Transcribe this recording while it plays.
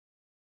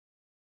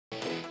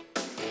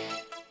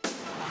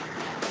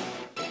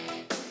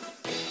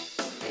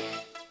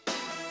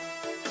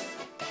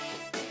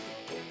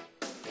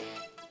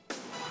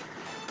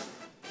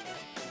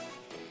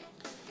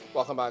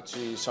Welcome back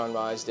to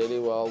Sunrise Daily.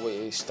 Well,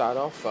 we start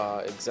off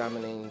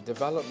examining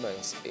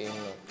developments in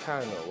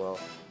Kano. Well,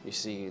 you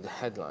see the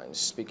headlines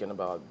speaking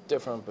about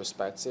different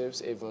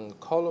perspectives, even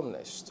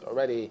columnists.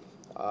 Already,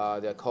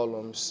 there are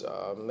columns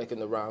making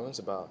the rounds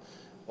about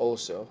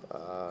also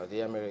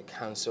the Emir of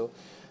Kano.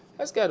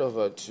 Let's get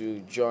over to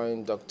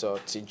join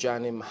Dr.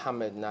 Tijani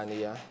Muhammed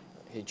Naniya.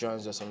 He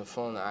joins us on the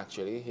phone,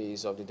 actually.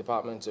 He's of the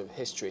Department of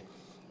History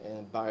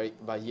in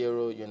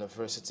Bayero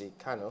University,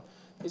 Kano.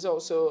 He's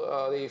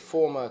also the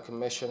former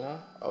Commissioner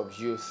of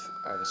Youth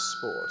and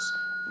Sports.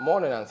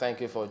 Morning, and thank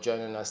you for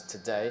joining us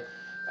today.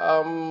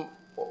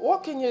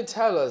 What can you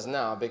tell us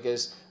now?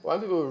 Because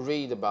when people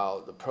read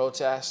about the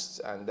protests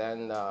and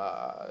then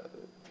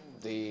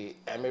the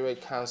Emirate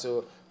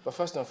Council, but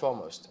first and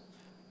foremost,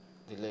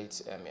 the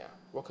late Emir,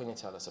 what can you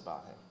tell us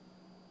about him?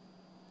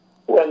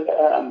 Well,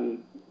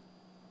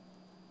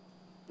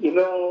 you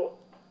know,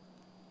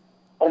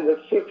 on the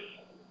 6th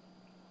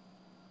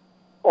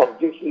of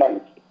this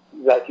month,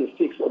 that is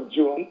 6th of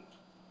June,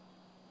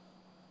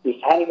 His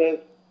Highness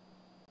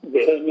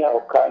the Emir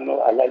of Kano,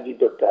 Dr Ade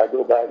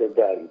Bayero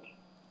Died.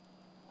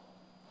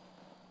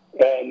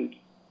 And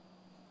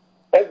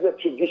as the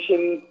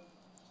tradition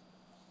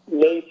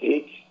lays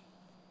it,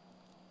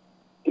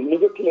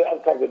 immediately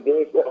after the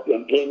death of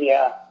an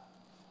Emir,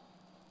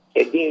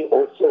 a day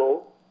or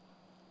so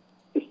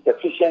is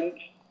sufficient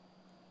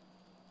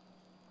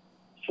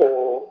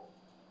for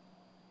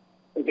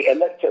the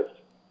electors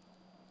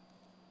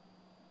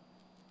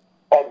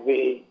of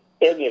the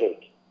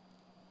emirate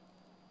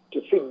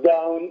to sit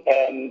down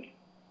and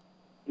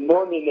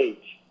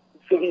nominate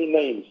 3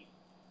 names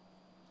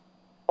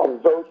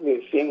of those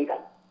they think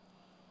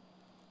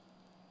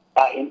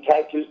are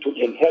entitled to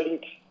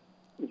inherit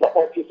the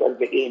office of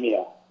the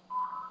emir,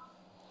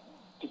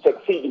 to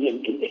succeed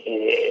him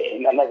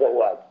in another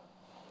word,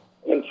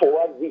 and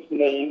forward this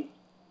name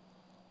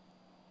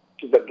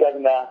to the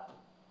governor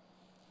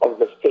of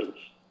the state.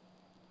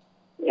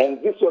 And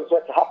this was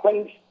what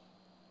happened,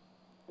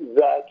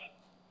 that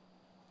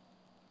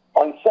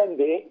on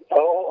Sunday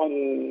or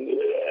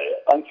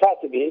on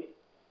Saturday,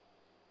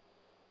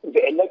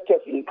 the electors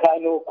in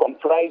Kano,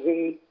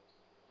 comprising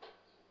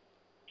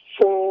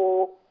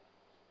 4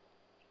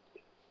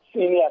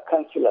 senior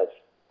councillors,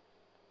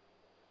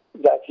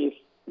 that is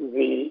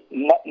the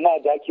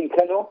Madakin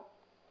Kano,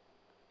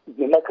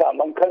 the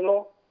Makaman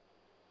Kano,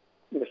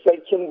 the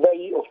Sarkin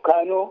Bayi of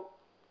Kano,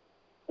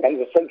 and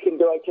the Sarkin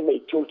Dawaki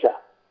Mai Tuta,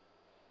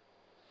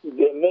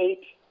 they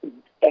made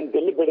and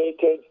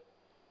deliberated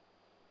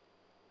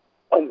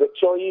on the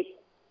choice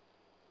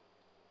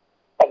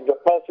of the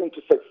person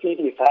to succeed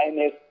His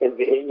Highness as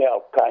the Emir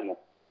of Kano.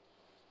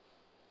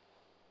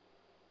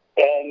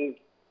 And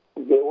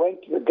they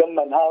went to the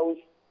government house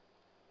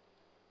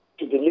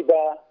to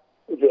deliver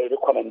their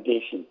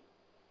recommendation.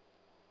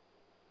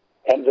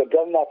 And the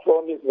governor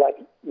promised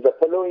that the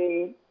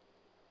following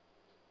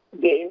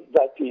day,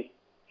 that is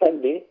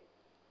Sunday,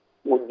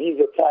 would be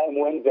the time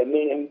when the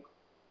name,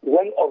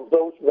 one of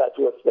those that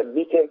was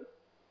submitted,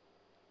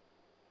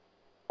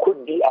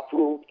 could be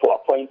approved for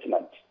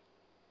appointment.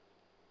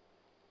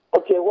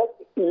 Okay, what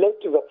led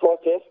to the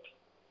protest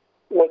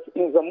was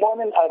in the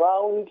morning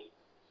around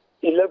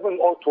 11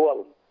 or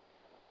 12,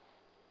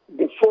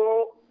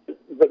 before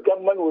the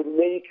government would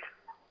make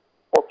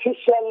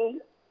official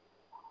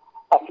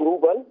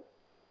approval,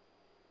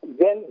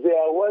 then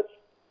there was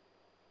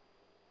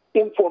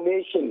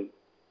information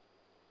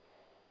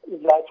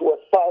that was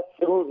passed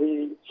through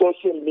the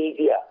social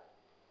media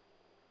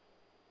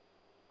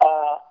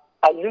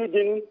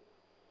alluding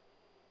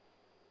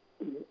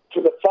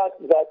to the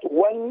fact that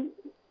one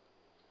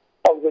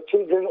of the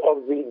children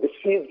of the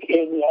deceased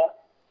emir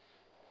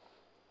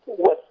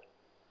was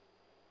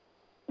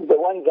the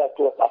one that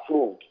was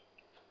approved.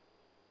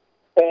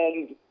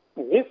 And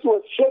this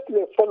was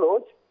shortly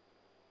followed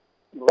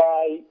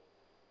by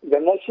the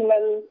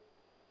national,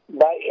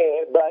 by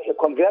a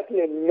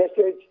congratulatory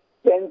message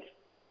sent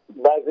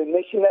by the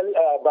national,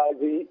 by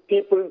the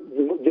People's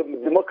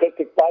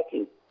Democratic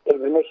Party at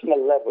the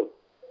national level.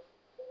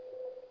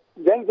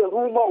 Then the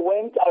rumor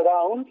went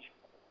around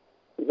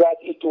that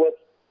it was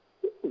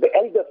the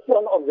eldest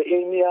son of the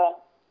emir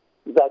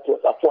that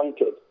was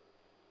appointed.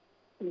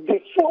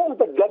 Before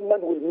the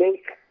government will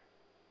make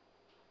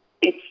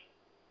its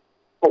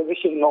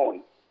position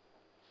known,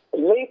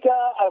 later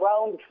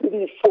around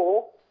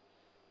 3-4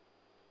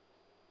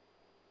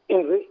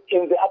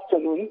 in the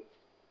afternoon,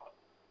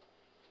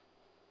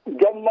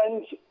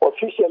 government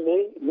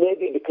officially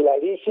made a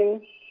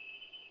declaration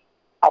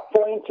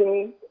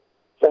appointing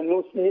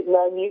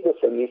Lamido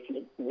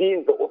Sanusi,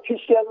 being the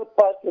official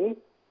person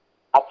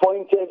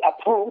appointed,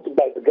 approved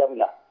by the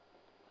governor.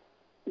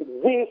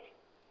 This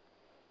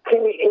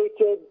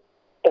created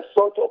a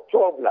sort of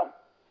problem.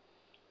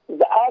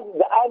 The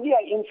earlier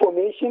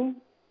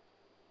information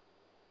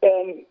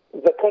and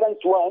the current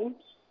one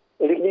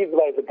released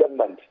by the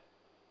government,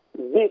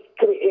 this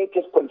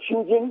created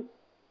confusion,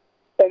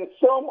 and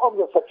some of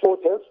the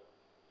supporters,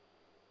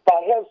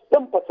 perhaps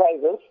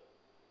sympathizers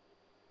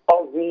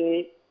of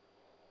the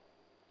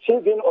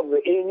children of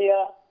the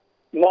emir,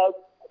 now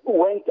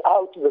went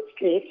out to the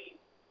streets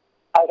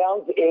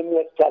around the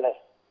Emir's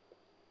palace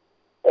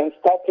and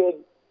started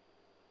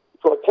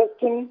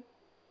protesting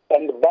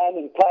and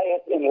banning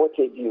tires and what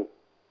have you.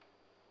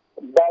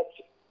 But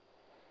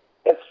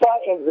as far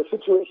as the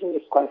situation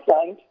is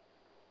concerned,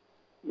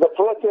 the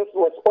protest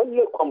was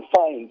only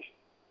confined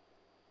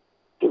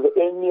to the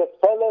Emir's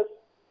palace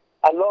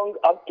along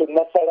up to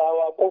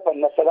Nasarawa, over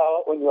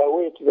Nasarawa on your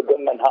way to the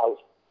government house.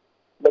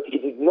 But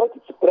it did not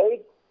spread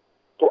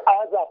to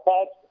other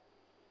parts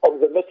of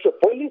the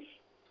metropolis,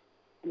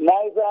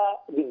 neither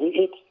did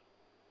it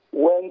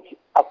went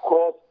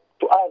across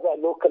to other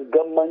local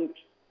governments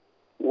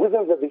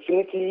within the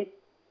vicinity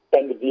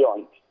and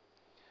beyond.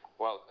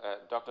 Well,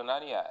 Dr.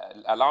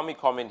 Nania, allow me to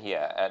come in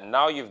here.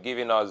 Now you've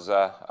given us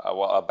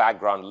a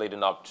background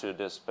leading up to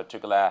this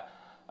particular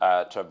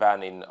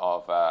turbaning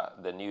of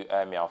the new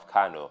Emir of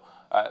Kano.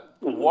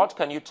 What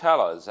can you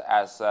tell us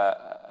as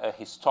a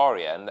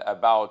historian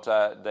about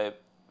the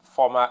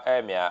former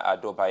Emir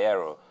Ade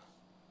Bayero?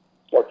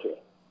 Okay.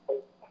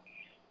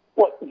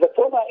 Well, the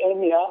former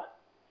Emir,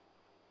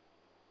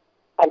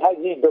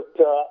 Alhaji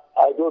Dr.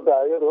 Ade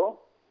Bayero,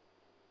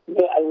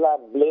 may Allah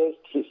bless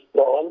his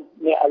soul,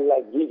 may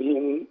Allah give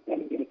him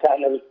an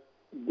eternal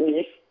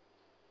bliss,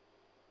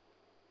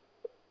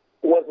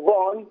 was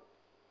born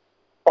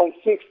on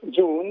 6th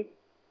June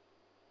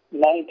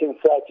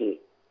 1930.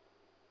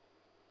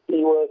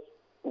 He was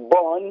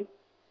born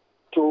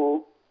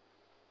to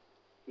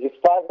his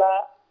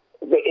father,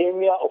 the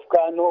Emir of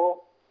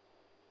Kano,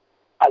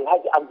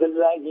 Alhaji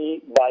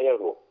Abdullahi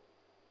Bayero.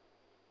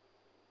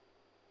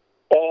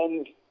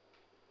 And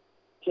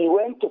he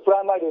went to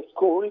primary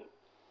school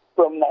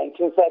from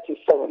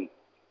 1937.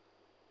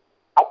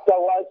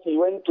 Afterwards, he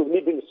went to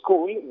middle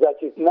school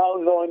that is now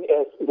known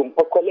as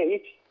Gumpa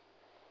College,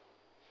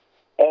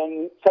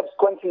 and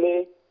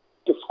subsequently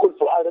to School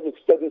for Arabic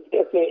Studies,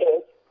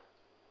 SAS,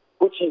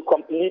 which he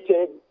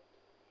completed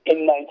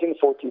in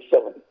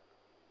 1947.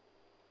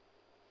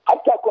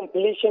 After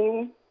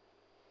completion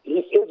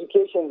his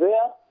education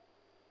there,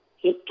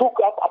 he took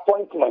up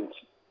appointment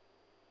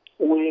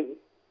with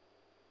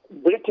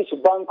British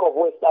Bank of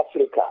West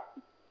Africa,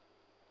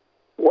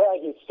 where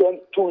he spent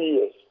 2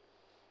 years.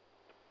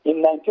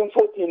 In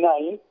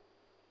 1949,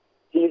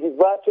 he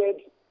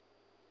reverted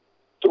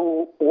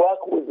to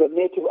work with the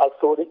Native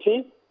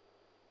Authority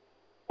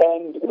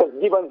and was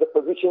given the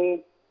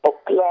position of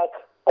clerk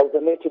of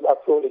the Native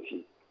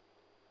Authority.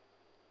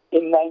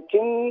 In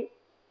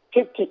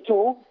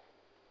 1952,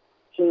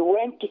 he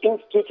went to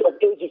Institute of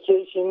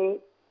Education,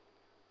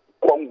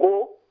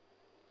 Congo,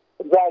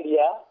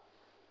 Zaria,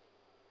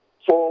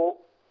 to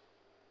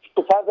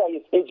further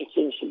his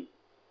education.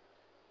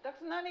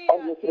 Dr. Nani,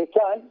 on his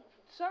return,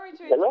 sorry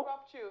to hello?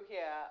 interrupt you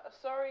here.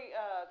 Sorry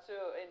to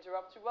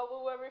interrupt you. Well, we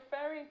were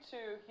referring to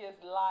his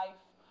life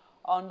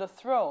on the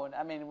throne.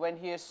 I mean, when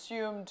he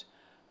assumed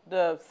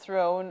the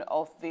throne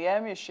of the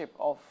emirship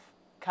of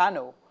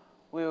Kano,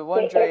 we were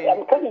wondering.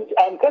 I'm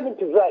coming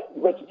to that,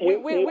 but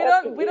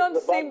we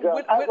don't seem.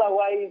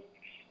 Otherwise,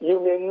 you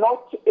may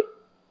not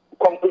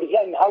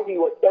comprehend how he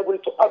was able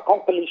to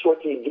accomplish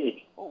what he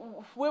did.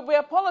 We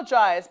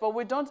apologize, but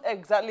we don't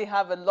exactly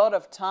have a lot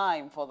of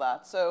time for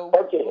that. So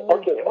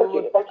we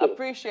would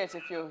appreciate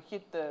if you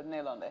hit the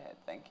nail on the head.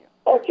 Thank you.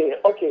 Okay.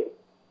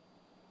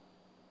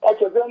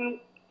 Then,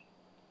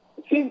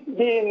 since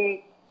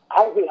being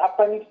how it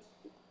happened,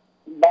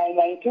 by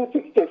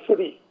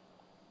 1963,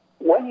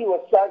 when he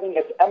was serving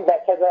as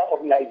ambassador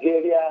of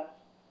Nigeria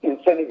in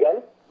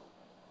Senegal,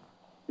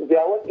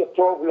 there was a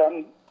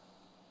problem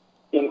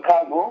in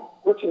Kano,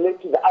 which led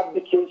to the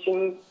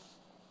abdication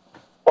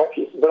of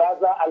his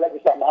brother,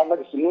 Dr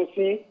Muhammed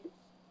Sanusi.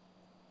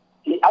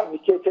 He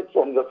abdicated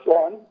from the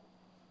throne,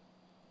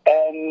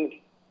 and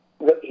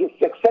his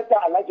successor,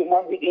 Alhaji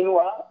Muhammad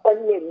Inwa,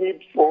 only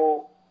lived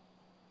for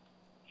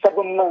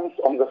 7 months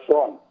on the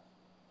throne.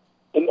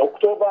 In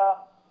October,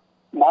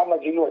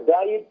 Muhammad Inwa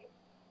died,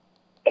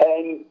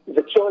 and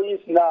the choice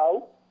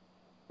now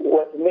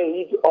was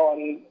made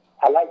on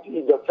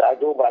Alhaji Dr.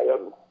 Ade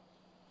Bayero.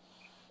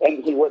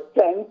 And he was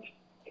sent,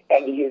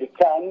 and he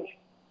returned,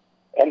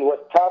 and was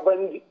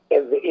turbaned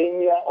as the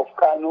Emir of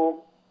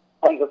Kano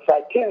on the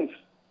 13th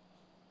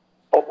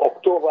of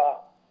October,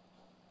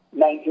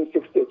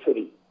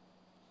 1963.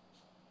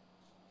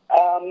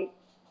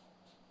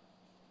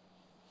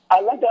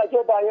 Alhaji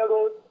Ade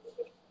Bayero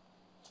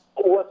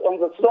was on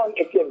the throne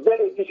at a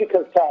very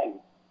difficult time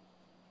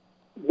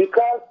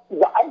because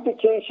the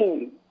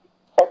abdication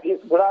of his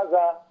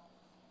brother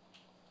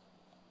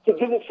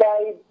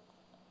signified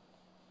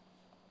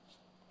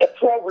a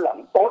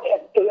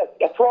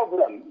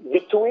problem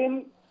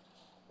between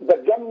the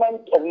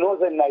government of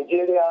northern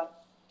Nigeria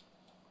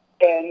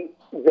and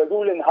the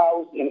ruling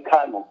house in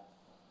Kano.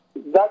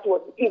 That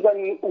was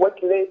even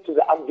what led to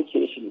the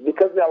abdication,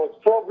 because there was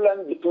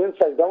problem between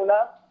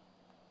Sardauna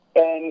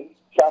and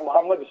Shah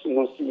Muhammad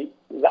Sanusi,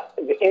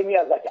 the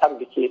emir that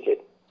abdicated.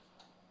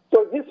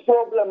 So this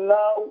problem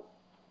now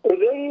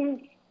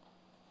raised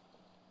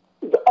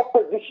the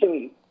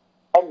opposition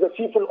of the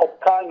people of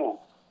Kano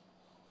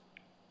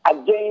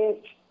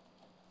against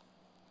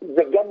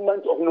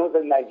government of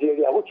northern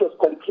Nigeria, which was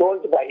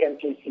controlled by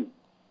MPC,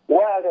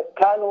 whereas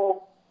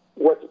Kano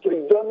was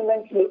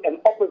predominantly an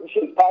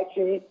opposition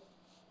party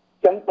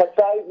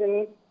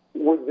sympathizing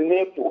with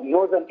NEPO,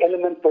 Northern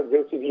Element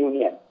Progressive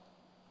Union.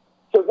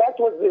 So that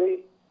was the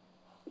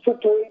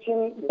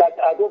situation that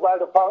Ade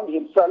Bayero found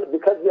himself,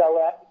 because there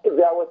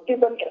was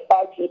even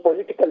a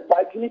political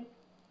party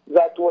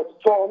that was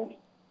formed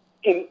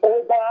in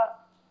order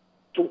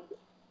to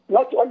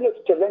not only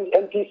to challenge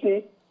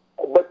MPC,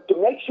 but to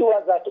make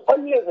sure that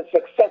only the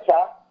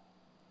successor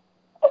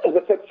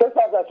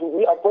that will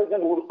be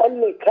appointed will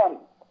only come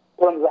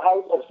from the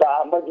house of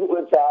Sir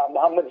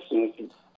Muhammad Sanusi.